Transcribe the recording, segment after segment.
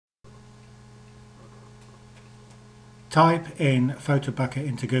type in Photobucket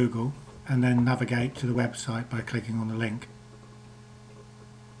into Google and then navigate to the website by clicking on the link.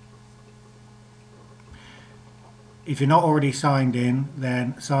 If you're not already signed in,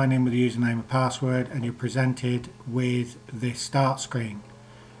 then sign in with the username and password and you're presented with this start screen.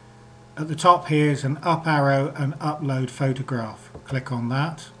 At the top here is an up arrow and upload photograph. Click on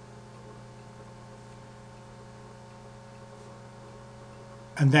that.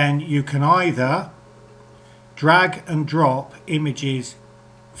 And then you can either drag and drop images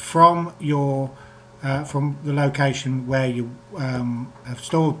from your from the location where you have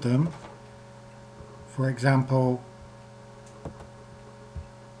stored them. For example,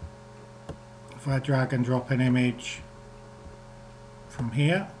 if I drag and drop an image from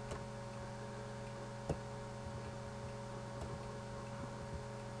here,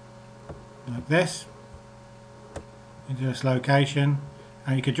 like this, into this location,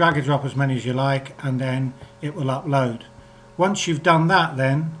 and you can drag and drop as many as you like, and then it will upload. Once you've done that,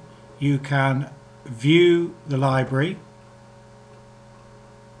 then you can view the library,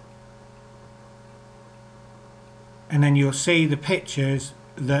 and then you'll see the pictures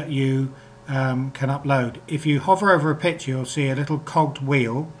that you can upload. If you hover over a picture, you'll see a little cogged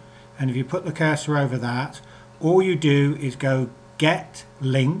wheel, and if you put the cursor over that, all you do is go get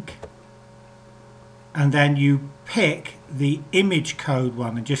link, and then you pick the image code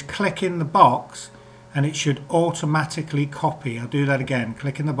one and just click in the box and it should automatically copy. I'll do that again.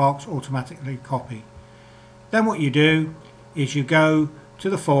 Click in the box, automatically copy. Then what you do is you go to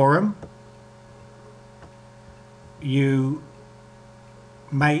the forum, you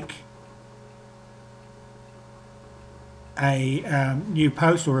make a new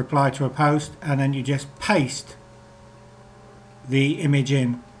post or reply to a post, and then you just paste the image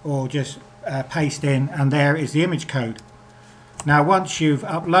in, or just paste in, and there is the image code. Now once you've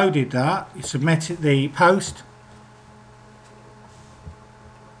uploaded that, you submit the post,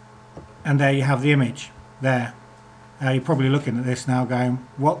 and there you have the image there. You're probably looking at this now going,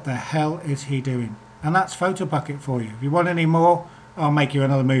 what the hell is he doing? And that's Photobucket for you. If you want any more, I'll make you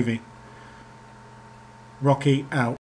another movie. Rocky out.